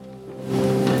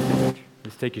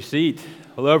Take your seat.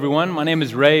 Hello, everyone. My name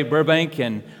is Ray Burbank,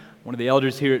 and one of the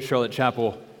elders here at Charlotte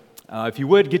Chapel. If you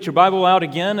would, get your Bible out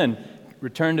again and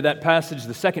return to that passage,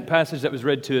 the second passage that was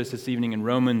read to us this evening in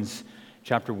Romans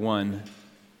chapter 1.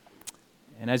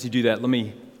 And as you do that, let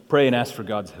me pray and ask for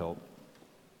God's help.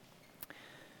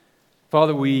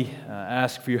 Father, we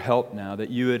ask for your help now, that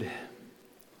you would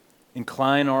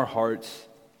incline our hearts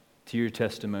to your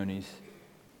testimonies.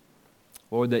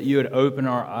 Lord, that you would open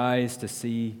our eyes to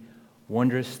see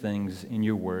wondrous things in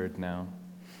your word now.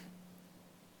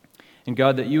 And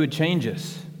God, that you would change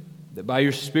us, that by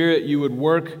your Spirit you would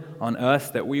work on us,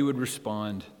 that we would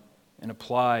respond and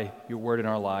apply your word in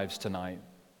our lives tonight,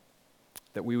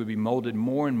 that we would be molded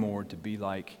more and more to be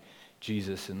like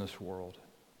Jesus in this world.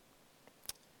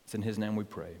 It's in his name we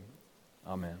pray.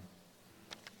 Amen.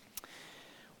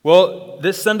 Well,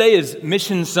 this Sunday is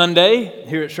Mission Sunday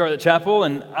here at Charlotte Chapel,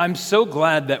 and I'm so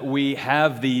glad that we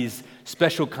have these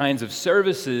special kinds of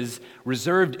services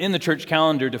reserved in the church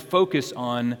calendar to focus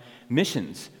on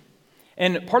missions.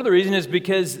 And part of the reason is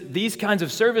because these kinds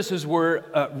of services were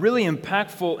really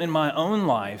impactful in my own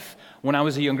life when I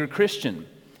was a younger Christian.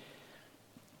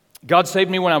 God saved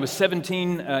me when I was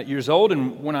 17 years old,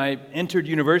 and when I entered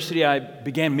university, I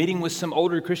began meeting with some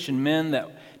older Christian men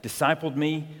that discipled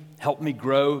me, helped me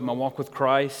grow in my walk with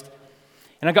Christ.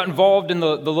 And I got involved in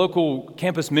the local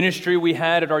campus ministry we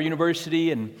had at our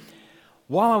university, and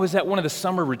while I was at one of the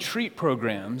summer retreat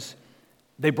programs,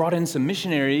 they brought in some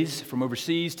missionaries from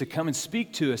overseas to come and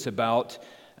speak to us about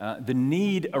the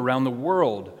need around the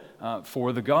world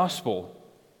for the gospel.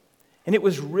 And it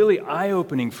was really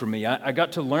eye-opening for me. I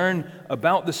got to learn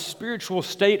about the spiritual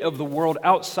state of the world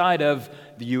outside of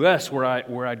the U.S. where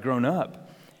I'd grown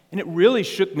up. And it really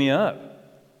shook me up.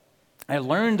 I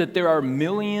learned that there are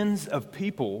millions of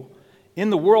people in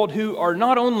the world who are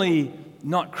not only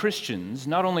not Christians,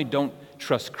 not only don't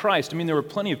trust Christ. I mean, there were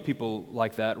plenty of people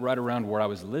like that right around where I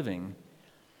was living,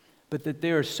 but that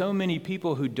there are so many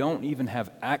people who don't even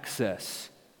have access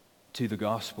to the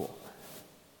gospel.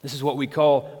 This is what we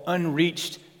call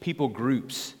unreached people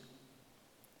groups.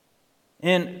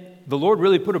 And the Lord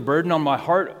really put a burden on my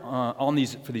heart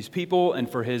for these people and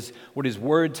for what His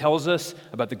Word tells us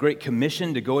about the Great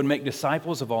Commission to go and make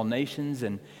disciples of all nations.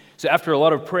 And so after a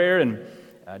lot of prayer and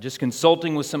just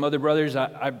consulting with some other brothers,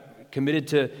 I committed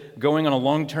to going on a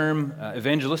long-term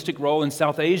evangelistic role in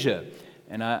South Asia.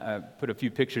 And I put a few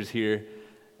pictures here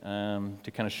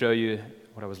to kind of show you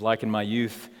what I was like in my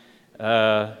youth.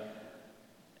 And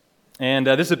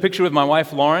this is a picture with my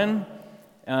wife, Lauren.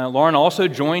 Lauren also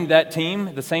joined that team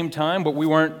at the same time, but we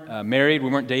weren't married, we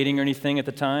weren't dating or anything at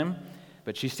the time,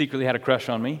 but she secretly had a crush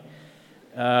on me.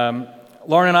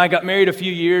 Lauren and I got married a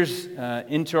few years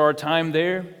into our time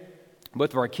there.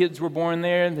 Both of our kids were born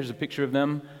there, and there's a picture of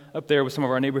them up there with some of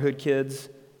our neighborhood kids.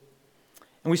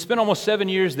 And we spent almost 7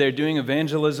 years there doing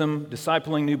evangelism,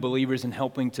 discipling new believers, and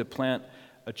helping to plant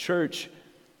a church.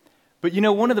 But you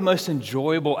know, one of the most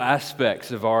enjoyable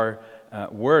aspects of our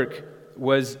work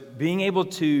was being able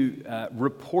to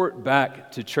report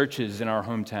back to churches in our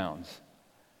hometowns,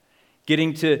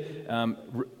 getting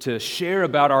to share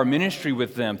about our ministry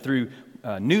with them through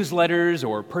newsletters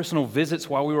or personal visits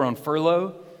while we were on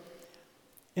furlough.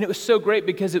 And it was so great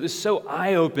because it was so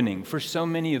eye-opening for so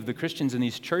many of the Christians in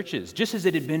these churches, just as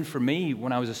it had been for me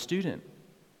when I was a student.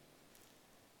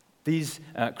 These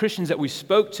Christians that we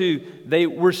spoke to, they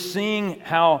were seeing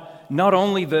how not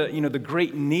only the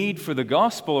great need for the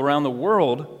gospel around the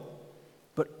world,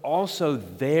 but also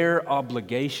their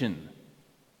obligation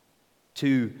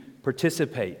to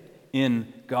participate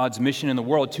in God's mission in the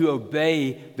world, to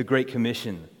obey the Great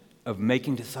Commission of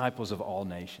making disciples of all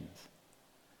nations.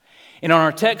 And on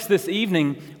our text this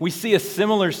evening, we see a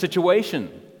similar situation.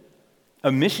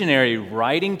 A missionary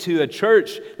writing to a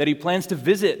church that he plans to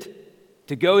visit,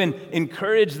 to go and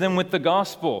encourage them with the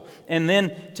gospel, and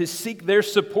then to seek their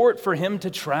support for him to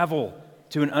travel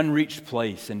to an unreached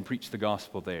place and preach the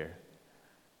gospel there.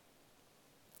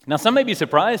 Now, some may be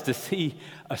surprised to see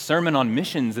a sermon on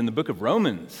missions in the book of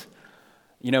Romans.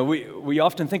 You know, we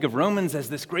often think of Romans as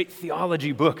this great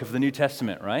theology book of the New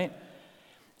Testament, right?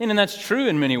 And that's true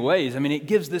in many ways. I mean, it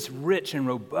gives this rich and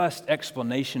robust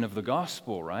explanation of the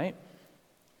gospel, right?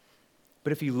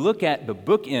 But if you look at the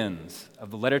bookends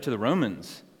of the letter to the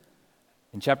Romans,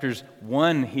 in chapters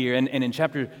 1 here and in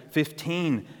chapter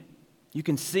 15, you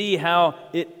can see how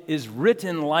it is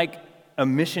written like a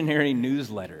missionary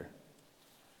newsletter.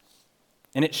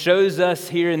 And it shows us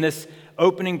here in this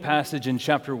opening passage in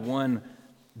chapter 1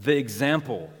 the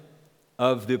example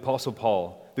of the Apostle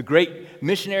Paul, the great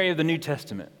missionary of the New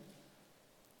Testament.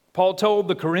 Paul told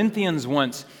the Corinthians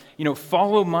once,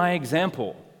 follow my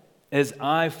example. as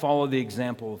I follow the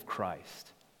example of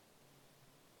Christ.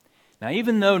 Now,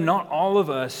 even though not all of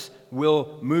us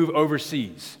will move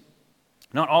overseas,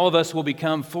 not all of us will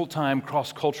become full-time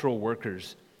cross-cultural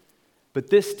workers, but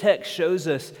this text shows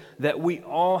us that we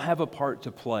all have a part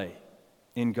to play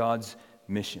in God's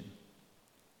mission.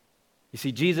 You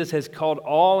see, Jesus has called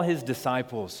all his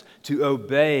disciples to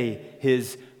obey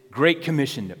his great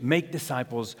commission to make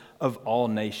disciples of all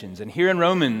nations. And here in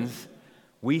Romans,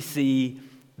 we see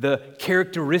the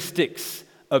characteristics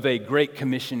of a Great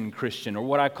Commission Christian, or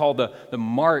what I call the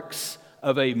marks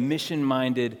of a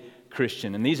mission-minded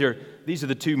Christian. And these are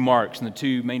the two marks and the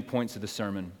two main points of the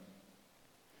sermon.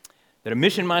 That a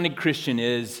mission-minded Christian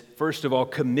is, first of all,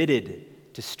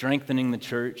 committed to strengthening the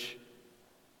church,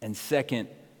 and second,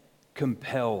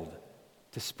 compelled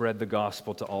to spread the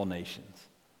gospel to all nations.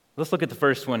 Let's look at the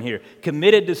first one here.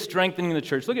 Committed to strengthening the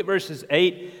church. Look at verses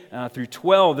 8 through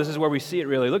 12. This is where we see it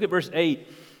really. Look at verse 8.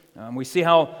 We see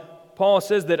how Paul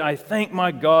says that I thank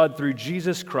my God through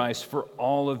Jesus Christ for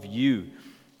all of you.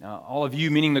 All of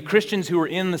you meaning the Christians who are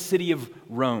in the city of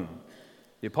Rome.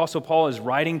 The Apostle Paul is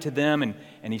writing to them,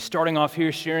 and he's starting off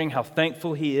here sharing how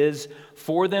thankful he is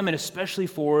for them, and especially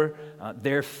for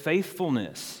their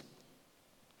faithfulness.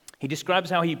 He describes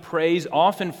how he prays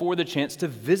often for the chance to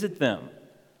visit them.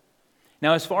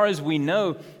 Now, as far as we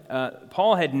know,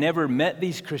 Paul had never met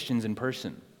these Christians in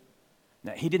person.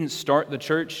 Now, he didn't start the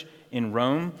church in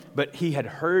Rome, but he had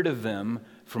heard of them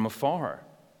from afar.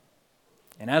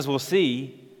 And as we'll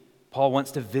see, Paul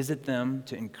wants to visit them,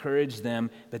 to encourage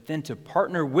them, but then to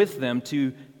partner with them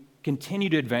to continue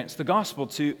to advance the gospel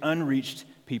to unreached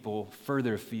people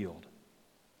further afield.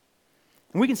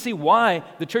 And we can see why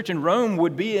the church in Rome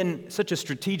would be in such a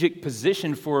strategic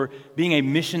position for being a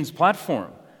missions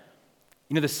platform.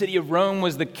 You know, the city of Rome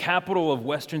was the capital of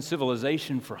Western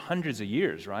civilization for hundreds of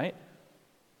years, right?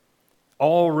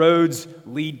 All roads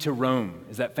lead to Rome,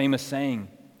 is that famous saying.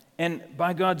 And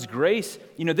by God's grace,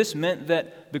 you know, this meant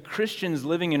that the Christians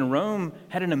living in Rome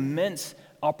had an immense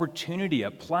opportunity,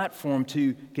 a platform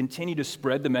to continue to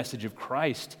spread the message of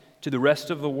Christ to the rest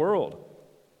of the world.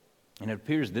 And it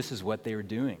appears this is what they were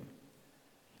doing.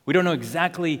 We don't know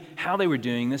exactly how they were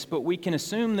doing this, but we can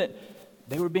assume that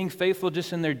they were being faithful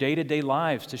just in their day-to-day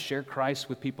lives to share Christ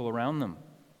with people around them.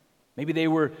 Maybe they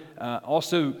were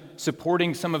also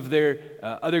supporting some of their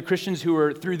other Christians who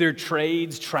were, through their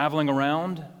trades, traveling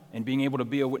around and being able to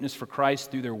be a witness for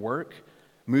Christ through their work,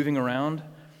 moving around.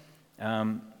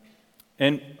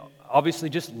 And obviously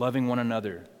just loving one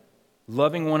another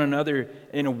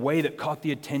in a way that caught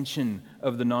the attention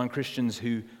of the non-Christians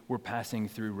who were passing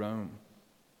through Rome.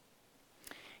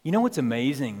 You know what's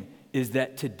amazing is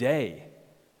that today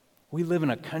we live in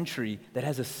a country that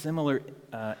has a similar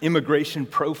immigration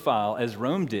profile as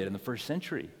Rome did in the first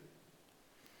century.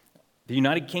 The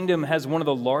United Kingdom has one of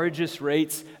the largest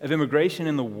rates of immigration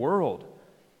in the world.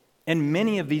 And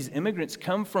many of these immigrants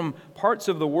come from parts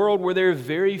of the world where there are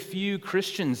very few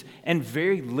Christians and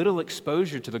very little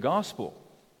exposure to the gospel.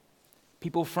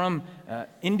 People from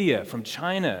India, from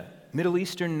China, Middle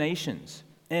Eastern nations,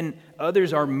 and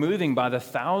others are moving by the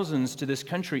thousands to this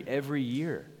country every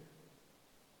year.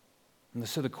 And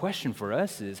so the question for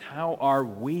us is, how are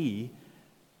we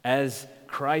as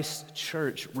Christ's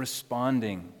church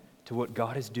responding to what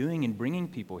God is doing in bringing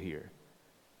people here?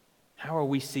 How are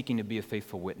we seeking to be a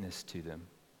faithful witness to them?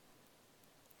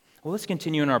 Well, let's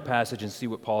continue in our passage and see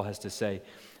what Paul has to say.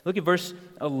 Look at verse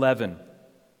 11.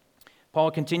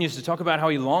 Paul continues to talk about how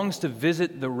he longs to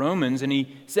visit the Romans, and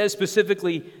he says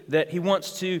specifically that he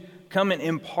wants to come and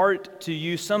impart to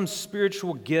you some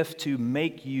spiritual gift to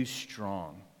make you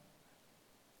strong.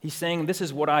 He's saying, this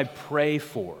is what I pray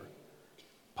for.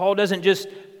 Paul doesn't just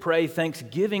pray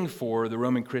thanksgiving for the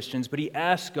Roman Christians, but he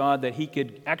asks God that he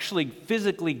could actually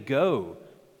physically go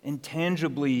and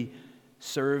tangibly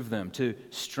serve them, to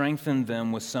strengthen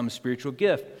them with some spiritual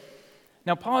gift.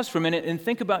 Now pause for a minute and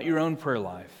think about your own prayer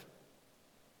life.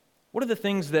 What are the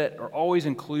things that are always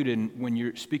included when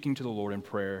you're speaking to the Lord in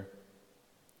prayer?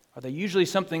 Are they usually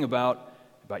something about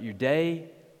your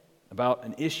day, about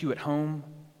an issue at home,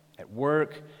 at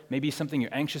work, maybe something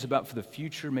you're anxious about for the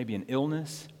future, maybe an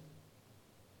illness?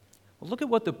 Well, look at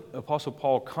what the Apostle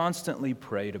Paul constantly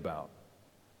prayed about.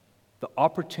 The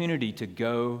opportunity to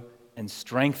go and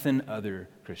strengthen other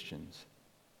Christians.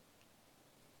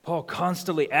 Paul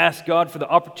constantly asked God for the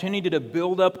opportunity to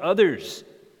build up others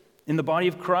in the body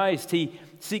of Christ. He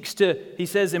seeks to, he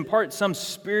says, impart some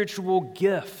spiritual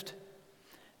gift.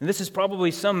 And this is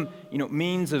probably some,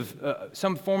 means of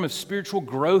some form of spiritual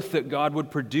growth that God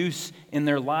would produce in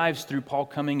their lives through Paul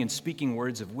coming and speaking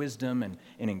words of wisdom and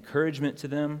encouragement to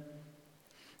them.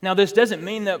 Now, this doesn't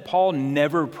mean that Paul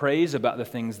never prays about the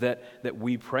things that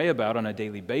we pray about on a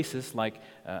daily basis, like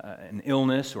an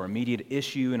illness or immediate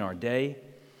issue in our day.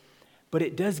 But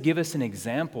it does give us an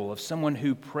example of someone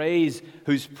who prays,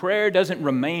 whose prayer doesn't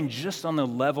remain just on the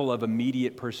level of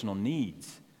immediate personal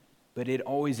needs, but it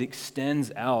always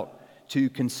extends out to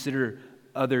consider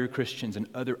other Christians and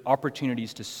other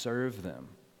opportunities to serve them.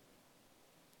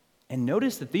 And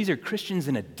notice that these are Christians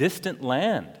in a distant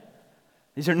land.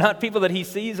 These are not people that he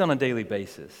sees on a daily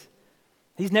basis.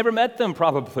 He's never met them,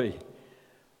 probably.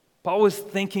 Paul was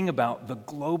thinking about the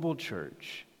global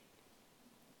church,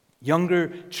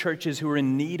 younger churches who are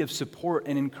in need of support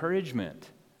and encouragement.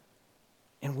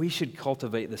 And we should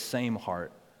cultivate the same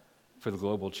heart for the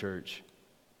global church.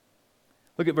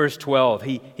 Look at verse 12.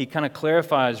 He kind of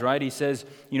clarifies, right? He says,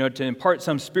 to impart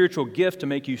some spiritual gift to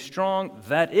make you strong,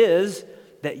 that is,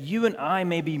 that you and I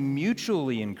may be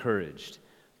mutually encouraged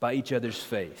by each other's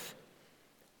faith.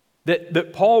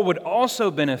 That Paul would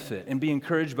also benefit and be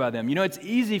encouraged by them. It's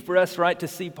easy for us, right, to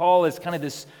see Paul as kind of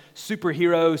this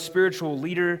superhero, spiritual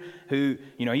leader who,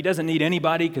 he doesn't need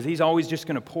anybody because he's always just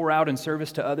going to pour out in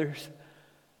service to others.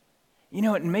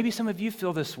 And maybe some of you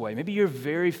feel this way. Maybe you're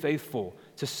very faithful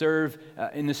to serve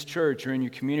in this church or in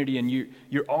your community, and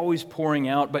you're always pouring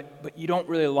out, but you don't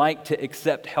really like to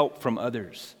accept help from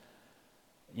others.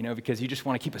 Because you just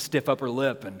want to keep a stiff upper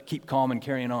lip and keep calm and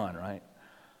carrying on, right?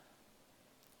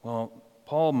 Well,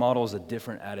 Paul models a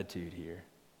different attitude here.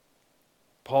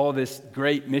 Paul, this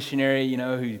great missionary,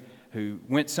 who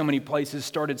went so many places,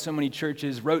 started so many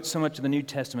churches, wrote so much of the New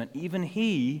Testament, even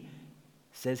he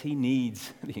says he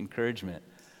needs the encouragement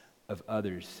of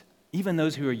others, even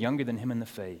those who are younger than him in the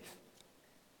faith.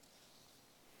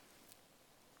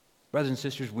 Brothers and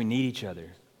sisters, we need each other.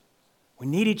 We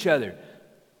need each other.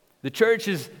 The church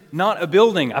is not a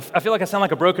building. I feel like I sound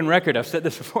like a broken record. I've said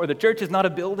this before. The church is not a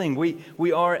building.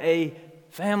 We are a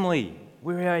family.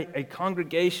 We're a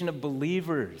congregation of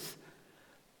believers.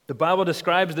 The Bible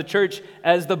describes the church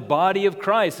as the body of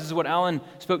Christ. This is what Alan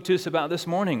spoke to us about this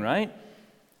morning, right?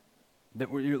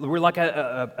 That we're like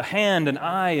a hand, an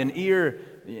eye, an ear,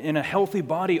 in a healthy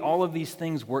body. All of these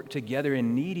things work together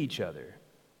and need each other.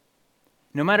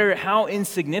 No matter how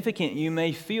insignificant you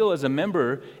may feel as a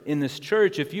member in this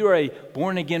church, if you are a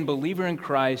born-again believer in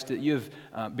Christ, that you've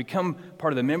become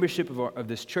part of the membership of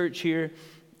this church here,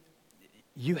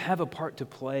 you have a part to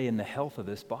play in the health of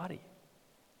this body.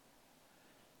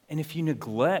 And if you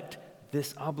neglect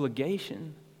this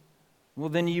obligation, well,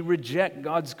 then you reject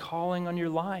God's calling on your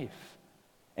life.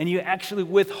 And you actually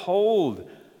withhold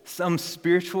some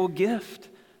spiritual gift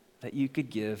that you could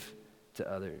give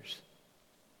to others.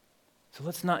 So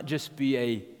let's not just be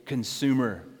a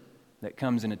consumer that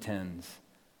comes and attends.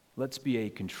 Let's be a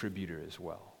contributor as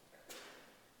well.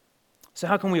 So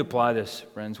how can we apply this,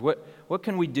 friends? What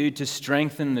can we do to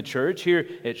strengthen the church here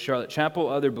at Charlotte Chapel,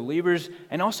 other believers?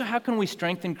 And also, how can we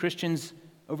strengthen Christians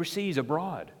overseas,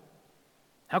 abroad?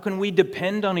 How can we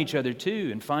depend on each other too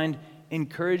and find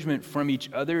encouragement from each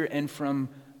other and from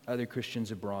other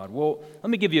Christians abroad? Well, let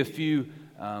me give you a few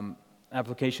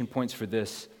application points for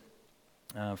this.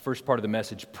 First part of the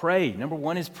message, pray. Number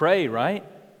one is pray, right?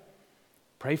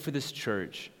 Pray for this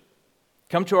church.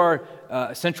 Come to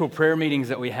our central prayer meetings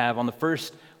that we have on the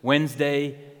first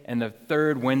Wednesday and the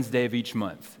third Wednesday of each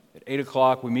month. At 8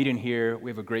 o'clock, we meet in here.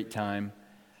 We have a great time.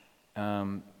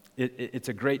 It's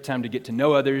a great time to get to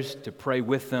know others, to pray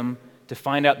with them, to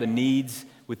find out the needs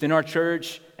within our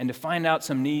church, and to find out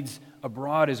some needs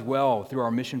abroad as well through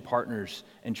our mission partners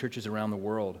and churches around the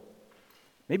world.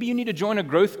 Maybe you need to join a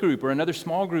growth group or another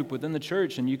small group within the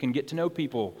church, and you can get to know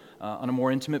people on a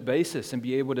more intimate basis and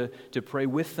be able to pray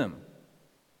with them.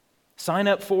 Sign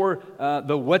up for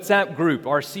the WhatsApp group.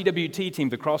 Our CWT team,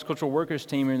 the cross-cultural workers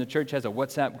team here in the church, has a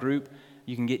WhatsApp group.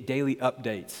 You can get daily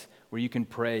updates where you can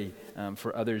pray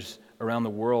for others around the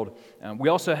world. We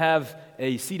also have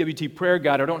a CWT prayer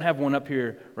guide. I don't have one up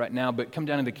here right now, but come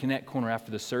down to the Connect corner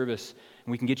after the service,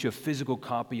 and we can get you a physical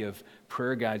copy of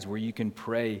prayer guides where you can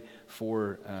pray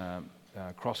for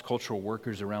cross-cultural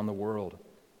workers around the world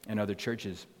and other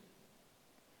churches.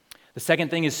 The second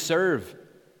thing is serve.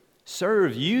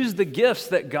 Serve. Use the gifts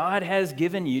that God has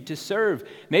given you to serve.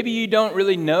 Maybe you don't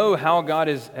really know how God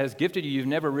has gifted you. You've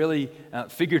never really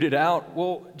figured it out.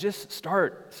 Well, just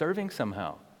start serving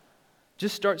somehow.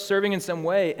 Just start serving in some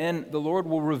way, and the Lord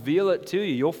will reveal it to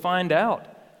you. You'll find out.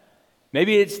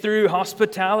 Maybe it's through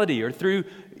hospitality or through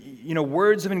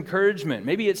words of encouragement.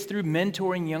 Maybe it's through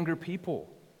mentoring younger people.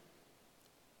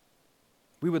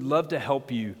 We would love to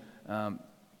help you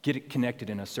get it connected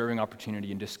in a serving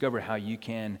opportunity and discover how you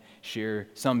can share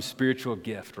some spiritual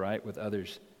gift, right, with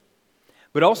others.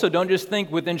 But also don't just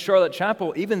think within Charlotte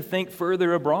Chapel, even think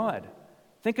further abroad.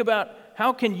 Think about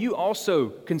how can you also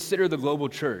consider the global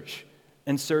church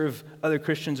and serve other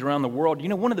Christians around the world. You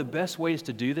know, one of the best ways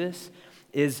to do this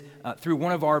is through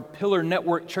one of our pillar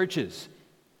network churches.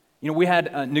 You know, we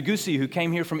had Nagusi, who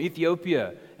came here from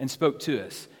Ethiopia and spoke to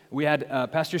us. We had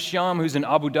Pastor Shyam, who's in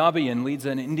Abu Dhabi and leads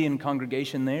an Indian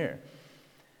congregation there.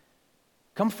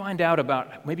 Come find out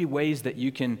about maybe ways that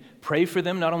you can pray for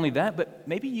them. Not only that, but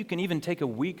maybe you can even take a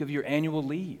week of your annual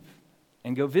leave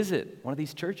and go visit one of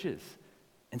these churches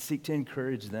and seek to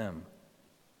encourage them.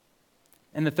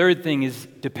 And the third thing is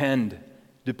depend.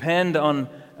 Depend on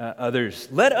others.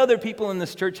 Let other people in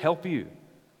this church help you.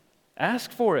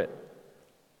 Ask for it.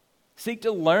 Seek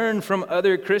to learn from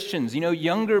other Christians. You know,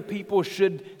 younger people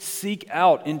should seek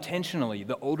out intentionally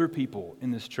the older people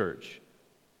in this church.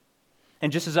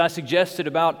 And just as I suggested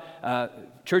about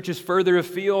churches further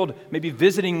afield, maybe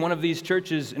visiting one of these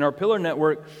churches in our pillar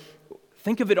network,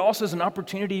 think of it also as an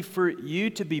opportunity for you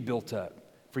to be built up,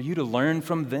 for you to learn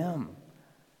from them.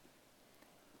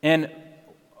 And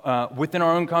within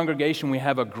our own congregation, we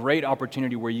have a great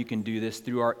opportunity where you can do this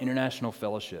through our international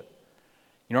fellowship.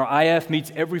 You know, our IF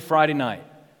meets every Friday night,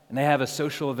 and they have a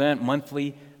social event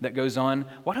monthly that goes on.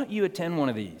 Why don't you attend one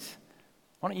of these?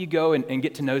 Why don't you go and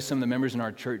get to know some of the members in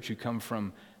our church who come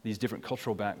from these different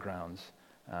cultural backgrounds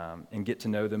and get to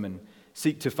know them and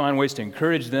seek to find ways to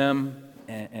encourage them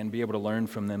and be able to learn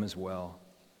from them as well.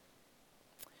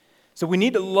 So we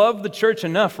need to love the church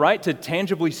enough, right, to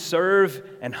tangibly serve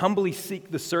and humbly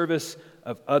seek the service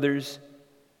of others.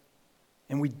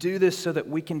 And we do this so that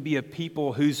we can be a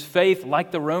people whose faith,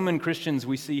 like the Roman Christians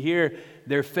we see here,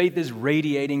 their faith is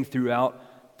radiating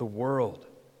throughout the world.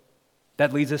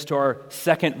 That leads us to our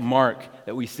second mark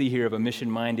that we see here of a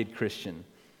mission-minded Christian.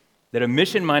 That a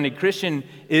mission-minded Christian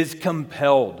is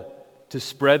compelled to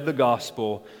spread the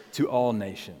gospel to all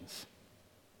nations.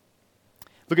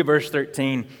 Look at verse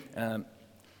 13. In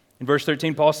verse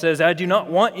 13, Paul says, I do not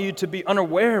want you to be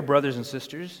unaware, brothers and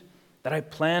sisters, that I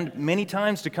planned many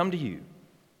times to come to you,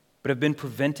 but have been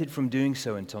prevented from doing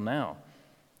so until now,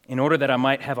 in order that I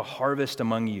might have a harvest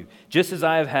among you, just as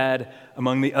I have had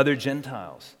among the other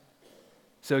Gentiles.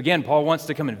 So again, Paul wants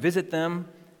to come and visit them,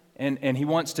 and he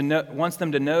wants them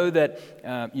to know that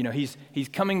he's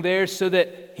coming there so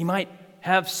that he might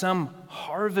have some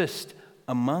harvest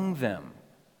among them.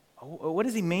 What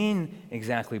does he mean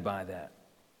exactly by that?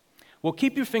 Well,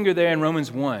 keep your finger there in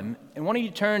Romans 1, and why don't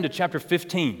you turn to chapter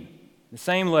 15, the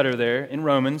same letter there in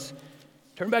Romans.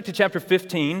 Turn back to chapter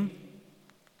 15,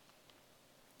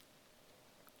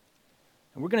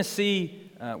 and we're going to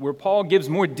see where Paul gives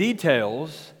more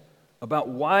details about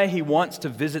why he wants to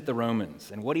visit the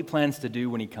Romans and what he plans to do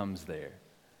when he comes there.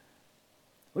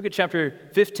 Look at chapter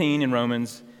 15 in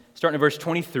Romans, starting at verse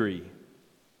 23.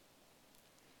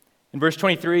 In verse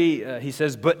 23, he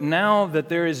says, But now that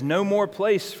there is no more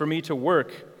place for me to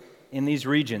work in these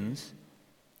regions,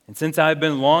 and since I have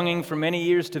been longing for many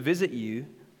years to visit you,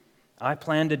 I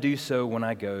plan to do so when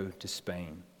I go to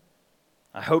Spain.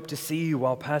 I hope to see you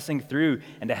while passing through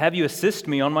and to have you assist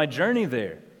me on my journey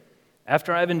there,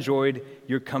 after I've enjoyed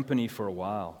your company for a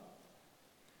while.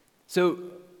 So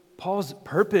Paul's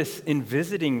purpose in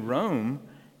visiting Rome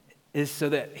is so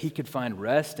that he could find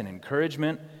rest and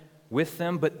encouragement with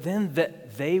them, but then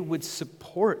that they would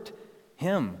support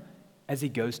him as he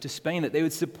goes to Spain, that they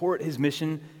would support his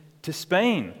mission to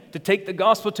Spain, to take the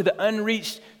gospel to the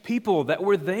unreached people that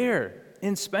were there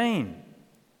in Spain.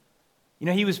 You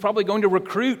know, he was probably going to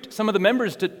recruit some of the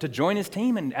members to join his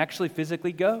team and actually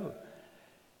physically go.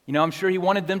 You know, I'm sure he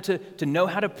wanted them to know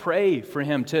how to pray for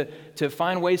him, to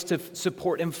find ways to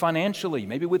support him financially,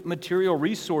 maybe with material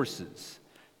resources,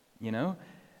 you know.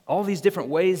 All these different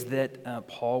ways that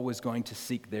Paul was going to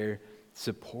seek their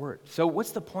support. So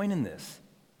what's the point in this?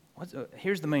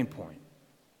 Here's the main point.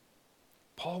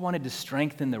 Paul wanted to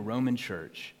strengthen the Roman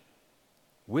church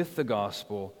with the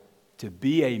gospel to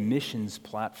be a missions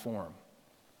platform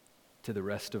to the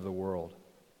rest of the world,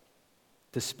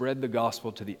 to spread the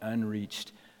gospel to the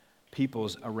unreached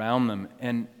peoples around them.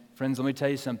 And friends, let me tell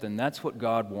you something. That's what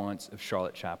God wants of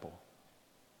Charlotte Chapel.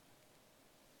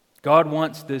 God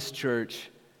wants this church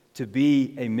to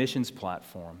be a missions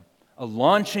platform, a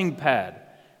launching pad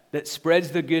that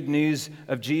spreads the good news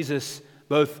of Jesus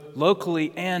both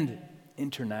locally and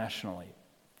internationally,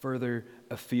 further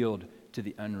afield to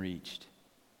the unreached.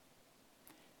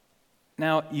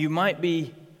 Now, you might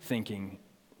be thinking,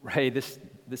 Ray, this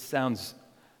sounds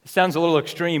a little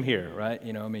extreme here, right?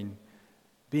 You know, I mean,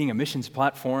 being a missions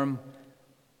platform,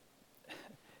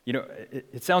 you know,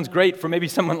 it sounds great for maybe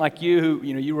someone like you who,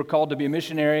 you know, you were called to be a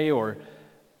missionary, or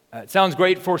It sounds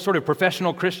great for sort of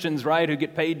professional Christians, right, who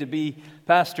get paid to be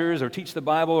pastors or teach the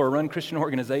Bible or run Christian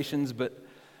organizations, but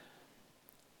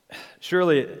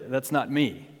surely that's not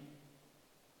me.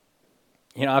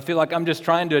 I feel like I'm just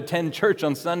trying to attend church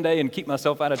on Sunday and keep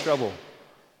myself out of trouble.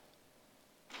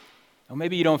 Well,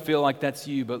 maybe you don't feel like that's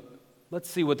you, but let's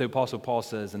see what the Apostle Paul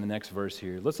says in the next verse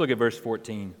here. Let's look at verse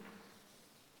 14.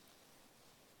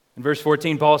 In verse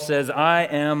 14, Paul says, I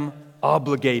am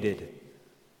obligated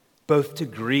both to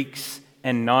Greeks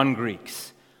and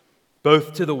non-Greeks,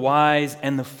 both to the wise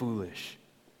and the foolish.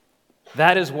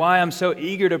 That is why I'm so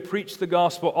eager to preach the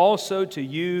gospel also to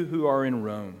you who are in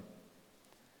Rome.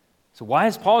 So why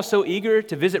is Paul so eager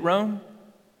to visit Rome?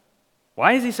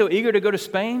 Why is he so eager to go to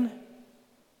Spain?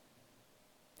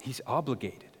 He's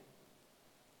obligated.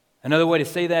 Another way to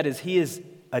say that is he is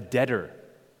a debtor.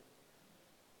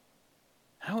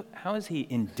 How is he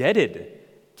indebted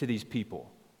to these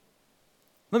people?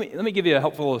 Let me give you a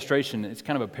helpful illustration. It's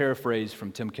kind of a paraphrase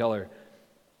from Tim Keller.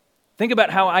 Think about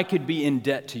how I could be in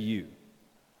debt to you.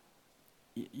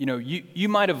 You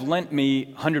might have lent me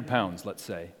 100 pounds, let's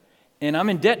say, and I'm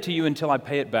in debt to you until I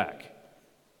pay it back.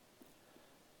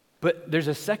 But there's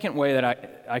a second way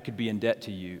that I could be in debt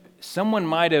to you. Someone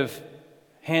might have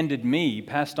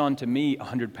passed on to me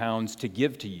 100 pounds to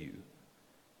give to you,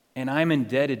 and I'm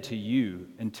indebted to you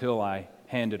until I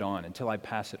hand it on, until I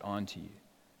pass it on to you.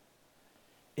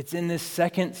 It's in this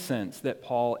second sense that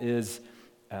Paul is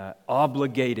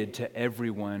obligated to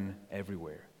everyone,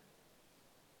 everywhere.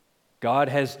 God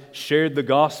has shared the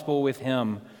gospel with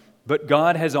him, but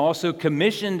God has also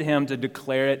commissioned him to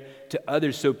declare it to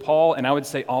others. So Paul, and I would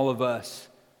say all of us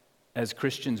as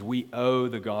Christians, we owe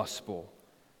the gospel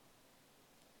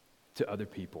to other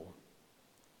people.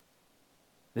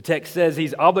 The text says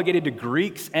he's obligated to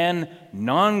Greeks and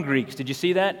non-Greeks. Did you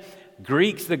see that?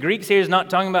 The Greeks here is not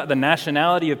talking about the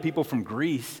nationality of people from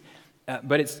Greece,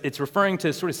 but it's referring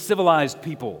to sort of civilized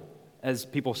people as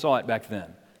people saw it back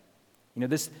then.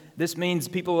 This means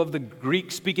people of the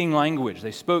Greek-speaking language.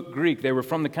 They spoke Greek. They were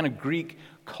from the kind of Greek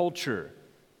culture.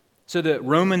 So the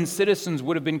Roman citizens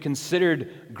would have been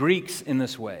considered Greeks in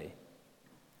this way.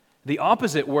 The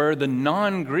opposite were the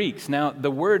non-Greeks. Now, the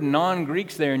word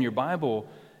non-Greeks there in your Bible,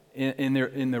 in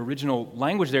the original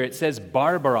language there, it says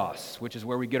barbaros, which is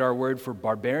where we get our word for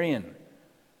barbarian.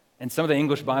 And some of the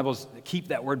English Bibles keep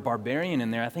that word barbarian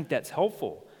in there. I think that's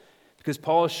helpful because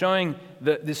Paul is showing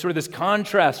this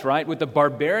contrast, right, with the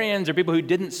barbarians or people who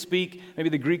didn't speak maybe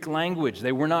the Greek language.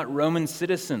 They were not Roman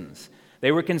citizens.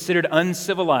 They were considered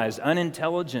uncivilized,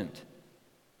 unintelligent.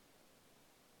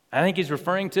 I think he's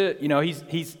referring to,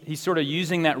 he's sort of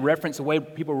using that reference the way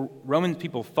Roman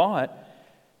people thought.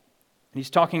 And he's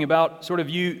talking about sort of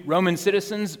you Roman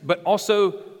citizens, but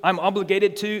also I'm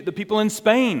obligated to the people in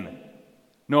Spain.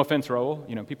 No offense,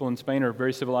 Raul. People in Spain are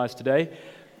very civilized today.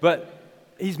 But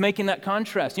he's making that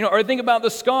contrast. Or think about the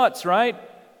Scots, right?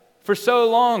 For so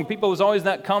long, was always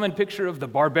that common picture of the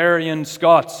barbarian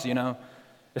Scots,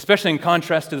 especially in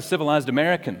contrast to the civilized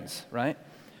Americans, right?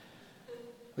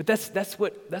 But that's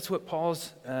what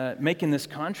Paul's making this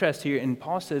contrast here. And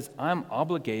Paul says, I'm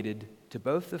obligated to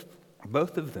both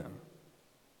of them.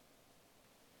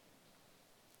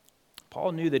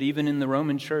 Paul knew that even in the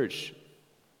Roman church,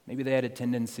 maybe they had a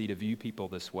tendency to view people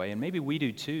this way, and maybe we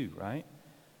do too, right?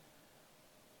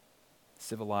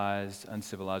 Civilized,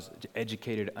 uncivilized,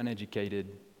 educated, uneducated.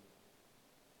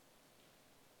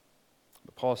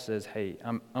 But Paul says, hey,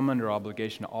 I'm under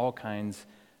obligation to all kinds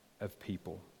of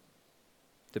people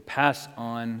to pass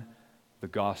on the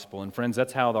gospel. And friends,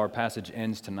 that's how our passage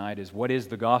ends tonight, is what is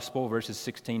the gospel? Verses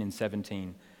 16 and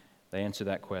 17, they answer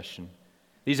that question.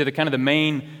 These are the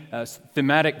main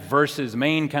thematic verses,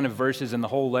 main kind of verses in the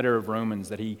whole letter of Romans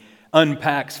that he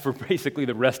unpacks for basically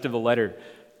the rest of the letter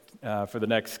for the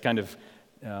next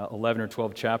 11 or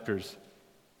 12 chapters.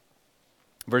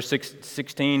 Verse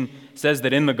 16 says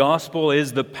that in the gospel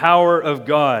is the power of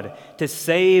God to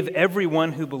save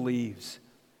everyone who believes.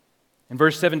 In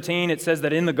verse 17 it says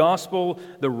that in the gospel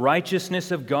the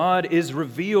righteousness of God is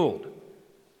revealed.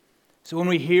 So when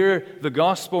we hear the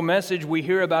gospel message, we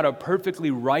hear about a perfectly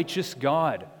righteous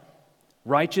God,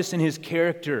 righteous in his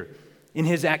character, in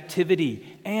his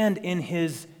activity, and in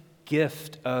his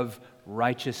gift of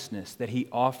righteousness that he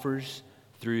offers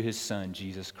through his Son,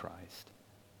 Jesus Christ.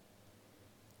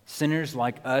 Sinners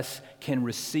like us can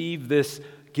receive this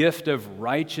gift of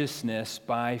righteousness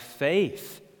by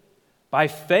faith. By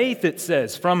faith, it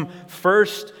says, from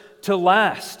first to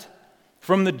last.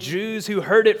 From the Jews who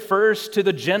heard it first to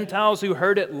the Gentiles who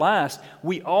heard it last,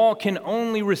 we all can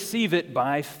only receive it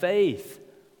by faith.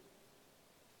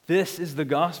 This is the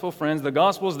gospel, friends. The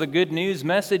gospel is the good news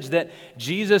message that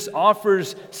Jesus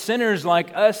offers sinners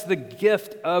like us the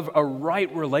gift of a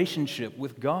right relationship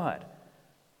with God.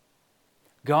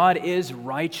 God is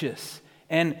righteous,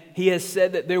 and He has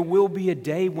said that there will be a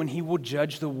day when He will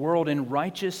judge the world in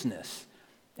righteousness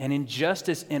and in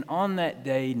justice, and on that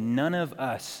day, none of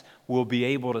us will be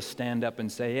able to stand up and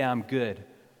say, yeah, I'm good.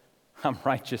 I'm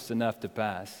righteous enough to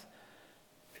pass.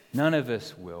 None of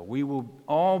us will. We will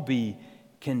all be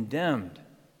condemned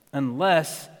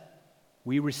unless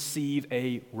we receive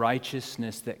a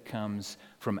righteousness that comes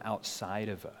from outside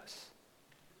of us.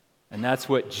 And that's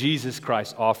what Jesus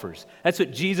Christ offers. That's what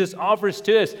Jesus offers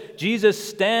to us. Jesus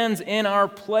stands in our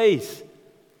place.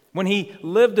 When He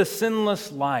lived a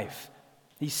sinless life,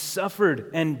 He suffered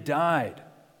and died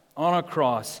on a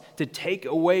cross to take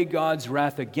away God's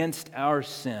wrath against our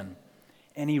sin.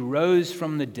 And He rose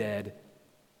from the dead,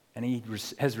 and He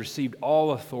has received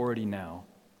all authority now.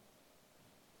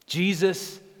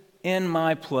 Jesus in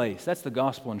my place. That's the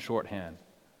gospel in shorthand.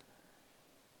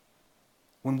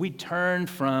 When we turn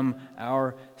from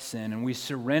our sin and we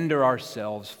surrender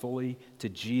ourselves fully to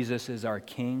Jesus as our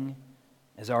King,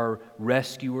 as our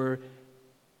rescuer,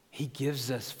 He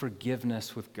gives us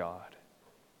forgiveness with God.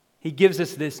 He gives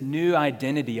us this new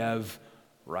identity of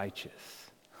righteous.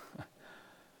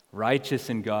 Righteous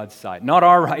in God's sight. Not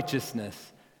our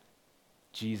righteousness,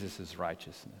 Jesus'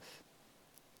 righteousness.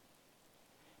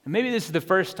 And maybe this is the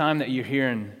first time that you're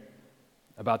hearing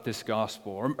about this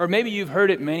gospel. Or maybe you've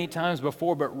heard it many times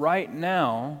before, but right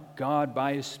now, God,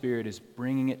 by His Spirit, is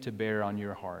bringing it to bear on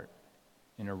your heart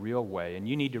in a real way, and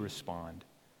you need to respond.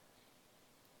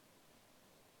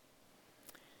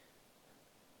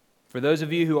 For those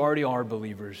of you who already are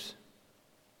believers,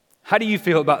 how do you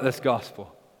feel about this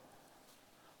gospel?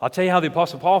 I'll tell you how the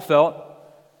Apostle Paul felt.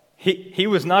 He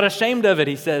was not ashamed of it,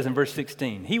 he says in verse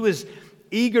 16. He was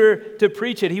eager to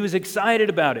preach it. He was excited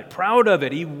about it, proud of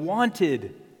it. He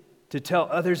wanted to tell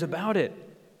others about it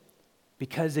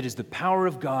because it is the power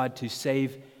of God to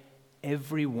save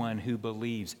everyone who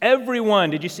believes. Everyone,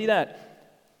 did you see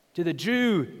that? To the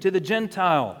Jew, to the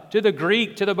Gentile, to the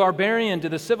Greek, to the barbarian, to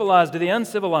the civilized, to the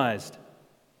uncivilized.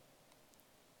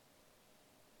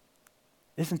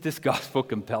 Isn't this gospel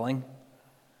compelling?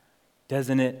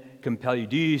 Doesn't it compel you?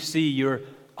 Do you see your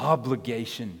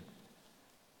obligation,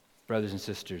 brothers and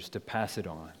sisters, to pass it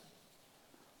on?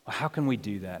 Well, how can we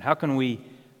do that? How can we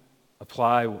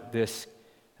apply this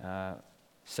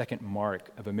second mark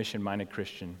of a mission-minded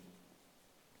Christian?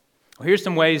 Well, here's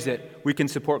some ways that we can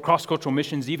support cross-cultural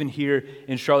missions even here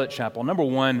in Charlotte Chapel. Number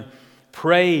one,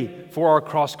 pray for our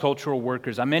cross-cultural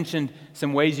workers. I mentioned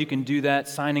some ways you can do that,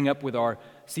 signing up with our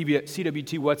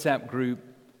CWT WhatsApp group.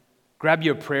 Grab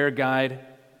you a prayer guide.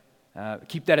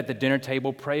 Keep that at the dinner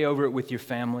table. Pray over it with your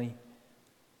family.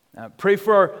 Pray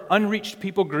for our unreached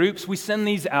people groups. We send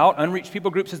these out. Unreached people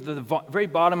groups is at the very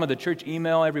bottom of the church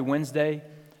email every Wednesday.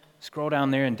 Scroll down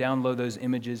there and download those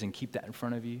images and keep that in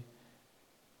front of you.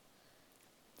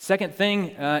 Second thing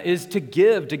is to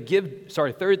give.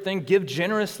 Third thing, give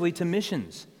generously to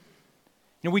missions.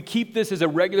 We keep this as a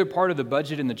regular part of the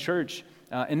budget in the church,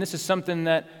 and this is something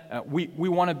that we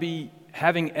want to be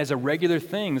having as a regular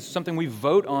thing. This is something we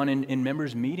vote on in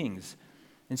members' meetings.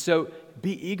 And so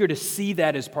be eager to see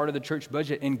that as part of the church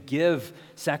budget and give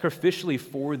sacrificially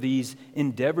for these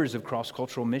endeavors of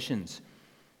cross-cultural missions.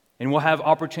 And we'll have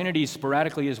opportunities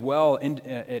sporadically as well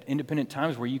at independent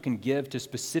times where you can give to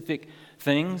specific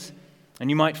things. And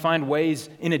you might find ways,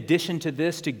 in addition to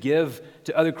this, to give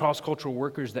to other cross-cultural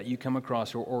workers that you come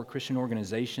across or Christian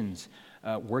organizations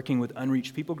working with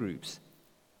unreached people groups.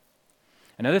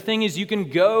 Another thing is you can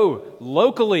go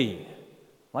locally.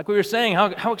 Like we were saying,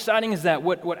 how exciting is that?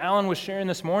 What Alan was sharing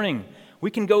this morning. We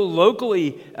can go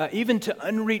locally, even to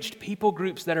unreached people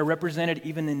groups that are represented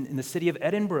even in the city of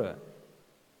Edinburgh.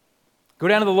 Go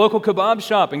down to the local kebab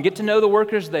shop and get to know the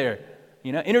workers there.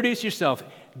 Introduce yourself.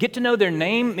 Get to know their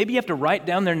name. Maybe you have to write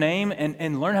down their name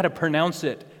and learn how to pronounce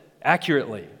it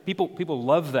accurately. People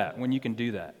love that when you can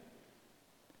do that.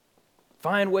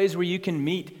 Find ways where you can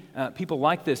meet people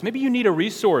like this. Maybe you need a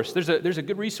resource. There's a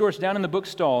good resource down in the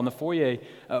bookstall in the foyer,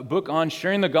 a book on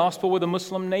sharing the gospel with a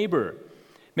Muslim neighbor.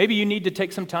 Maybe you need to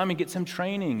take some time and get some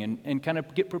training and kind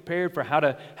of get prepared for how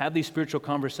to have these spiritual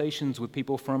conversations with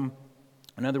people from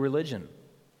another religion.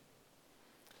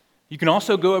 You can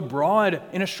also go abroad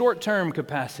in a short-term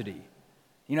capacity.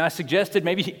 I suggested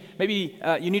maybe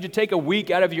you need to take a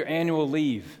week out of your annual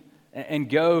leave and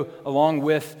go along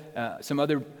with some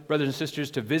other brothers and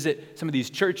sisters to visit some of these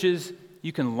churches.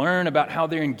 You can learn about how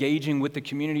they're engaging with the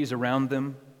communities around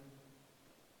them.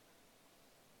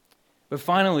 But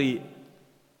finally,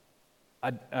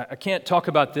 I can't talk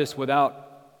about this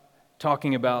without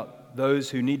talking about those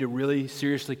who need to really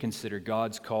seriously consider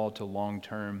God's call to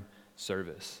long-term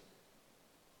service.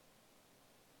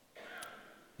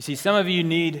 You see, some of you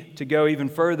need to go even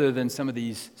further than some of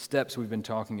these steps we've been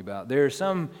talking about. There are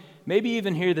some, maybe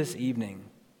even here this evening,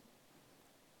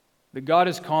 that God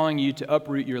is calling you to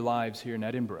uproot your lives here in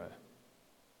Edinburgh.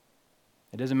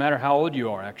 It doesn't matter how old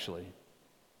you are, actually.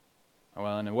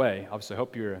 Well, in a way, obviously, I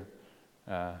hope you're,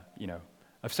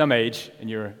 of some age and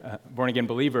you're a born-again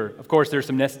believer. Of course, there's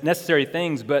some necessary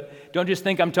things, but don't just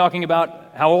think I'm talking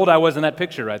about how old I was in that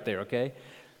picture right there, okay?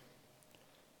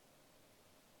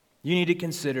 You need to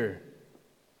consider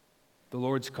the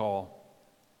Lord's call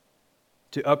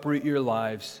to uproot your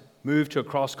lives, move to a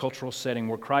cross-cultural setting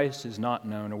where Christ is not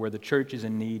known or where the church is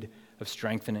in need of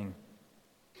strengthening.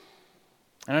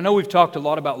 And I know we've talked a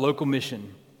lot about local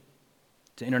mission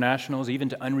to internationals, even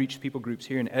to unreached people groups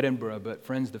here in Edinburgh, but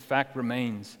friends, the fact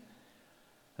remains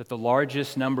that the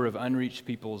largest number of unreached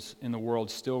peoples in the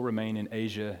world still remain in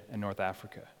Asia and North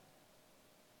Africa.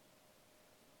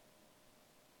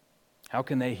 How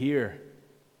can they hear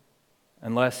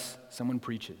unless someone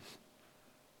preaches?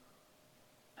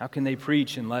 How can they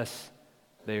preach unless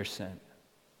they are sent?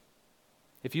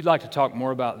 If you'd like to talk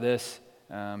more about this,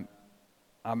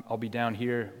 I'll be down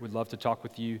here. We'd love to talk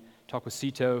with you, talk with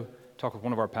Cito, talk with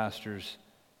one of our pastors.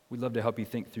 We'd love to help you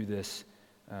think through this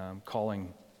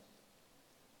calling.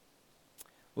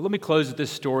 Well, let me close with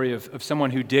this story of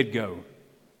someone who did go.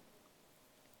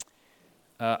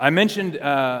 I mentioned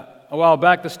a while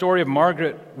back the story of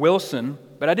Margaret Wilson,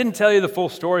 but I didn't tell you the full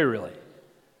story, really.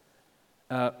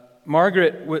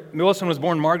 Margaret Wilson was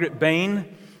born Margaret Bain.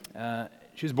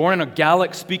 She was born in a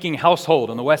Gaelic-speaking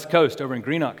household on the West Coast over in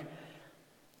Greenock.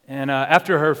 And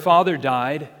after her father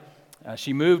died,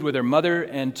 she moved with her mother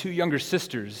and two younger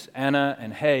sisters, Anna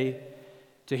and Hay,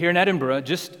 to here in Edinburgh,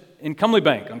 just in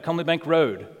Cumleybank, on Cumleybank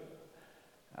Road.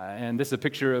 And this is a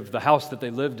picture of the house that they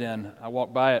lived in. I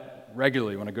walk by it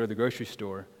regularly when I go to the grocery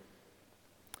store.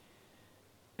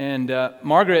 And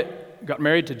Margaret got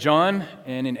married to John,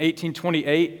 and in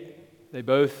 1828, they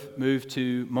both moved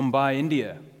to Mumbai,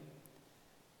 India,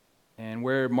 and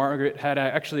where Margaret had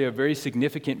actually a very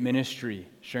significant ministry,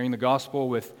 sharing the gospel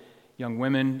with young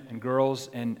women and girls,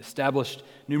 and established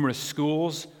numerous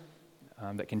schools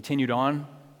that continued on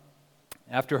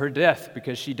after her death,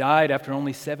 because she died after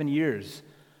only 7 years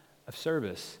of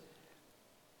service.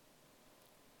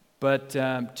 But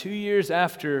 2 years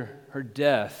after her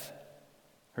death,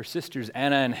 her sisters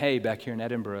Anna and Hay back here in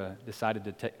Edinburgh decided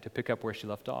to pick up where she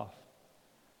left off.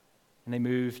 And they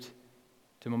moved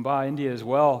to Mumbai, India as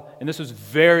well. And this was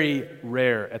very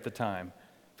rare at the time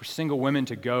for single women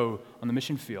to go on the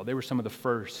mission field. They were some of the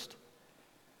first.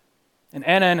 And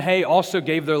Anna and Hay also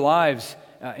gave their lives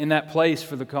in that place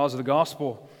for the cause of the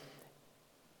gospel.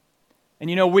 And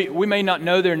you know, we may not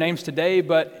know their names today,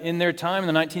 but in their time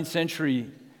in the 19th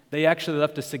century, they actually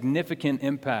left a significant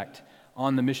impact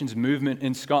on the missions movement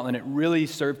in Scotland. It really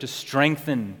served to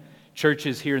strengthen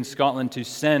churches here in Scotland to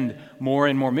send more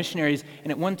and more missionaries.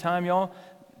 And at one time, y'all,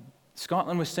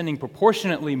 Scotland was sending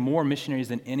proportionately more missionaries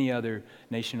than any other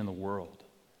nation in the world.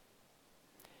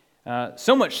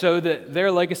 So much so that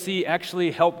their legacy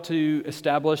actually helped to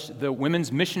establish the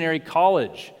Women's Missionary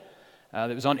College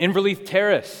that was on Inverleith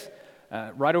Terrace,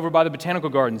 right over by the Botanical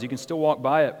Gardens. You can still walk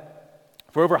by it.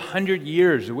 For over 100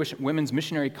 years, the Women's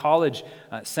Missionary College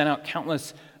sent out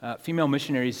countless female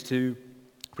missionaries to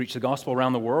preach the gospel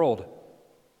around the world.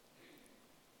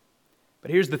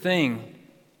 But here's the thing.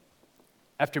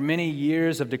 After many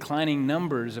years of declining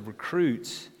numbers of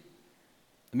recruits,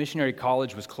 the missionary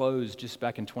college was closed just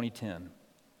back in 2010.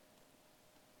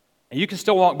 And you can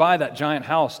still walk by that giant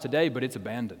house today, but it's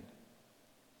abandoned.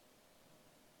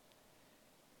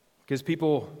 Because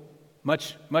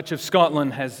much of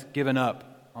Scotland has given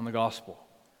up on the gospel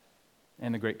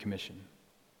and the Great Commission.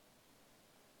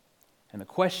 And the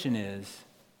question is,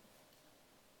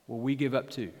 will we give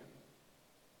up too?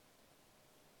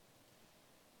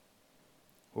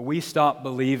 Will we stop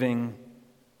believing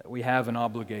that we have an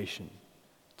obligation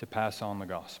to pass on the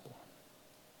gospel?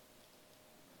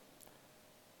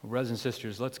 Well, brothers and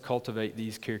sisters, let's cultivate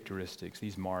these characteristics,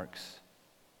 these marks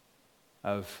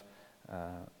of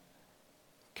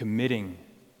committing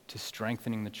to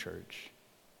strengthening the church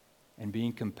and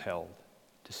being compelled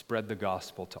to spread the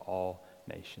gospel to all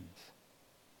nations.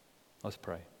 Let's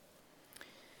pray.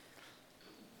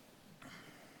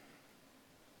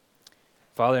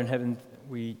 Father in heaven,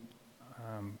 we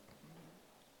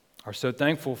are so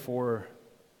thankful for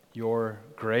your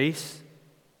grace,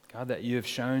 God, that you have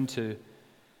shown to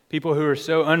people who are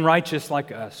so unrighteous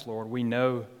like us, Lord. We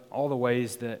know all the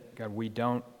ways that, God, we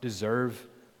don't deserve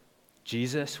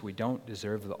Jesus. We don't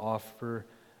deserve the offer,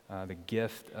 the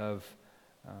gift of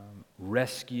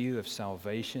rescue, of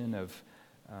salvation, of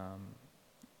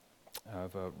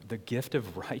the gift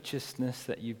of righteousness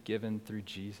that you've given through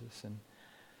Jesus. And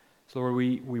so, Lord,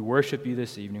 we worship you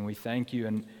this evening. We thank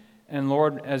you. And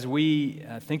Lord, as we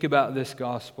think about this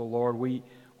gospel, Lord, we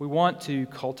want to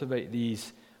cultivate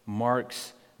these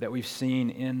marks that we've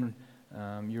seen in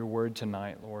your word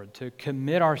tonight, Lord, to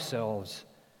commit ourselves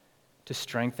to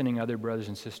strengthening other brothers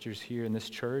and sisters here in this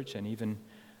church and even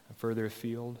further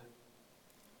afield.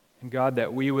 And God,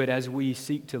 that we would, as we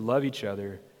seek to love each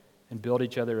other and build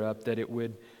each other up, that it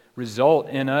would result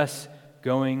in us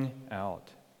going out,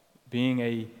 being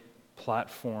a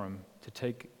platform to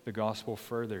take the gospel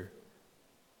further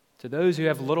to those who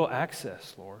have little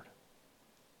access, Lord.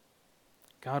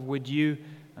 God, would you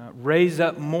raise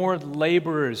up more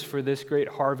laborers for this great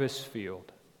harvest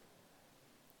field?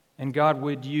 And God,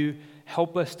 would you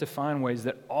help us to find ways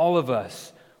that all of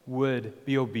us would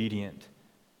be obedient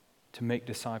to make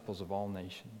disciples of all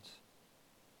nations?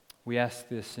 We ask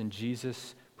this in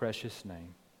Jesus' precious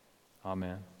name.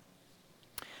 Amen.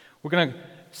 We're going to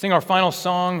sing our final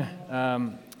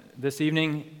song this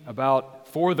evening about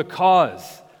 "For the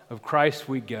Cause of Christ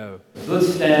We Go." So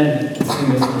let's stand and sing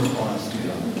this in response.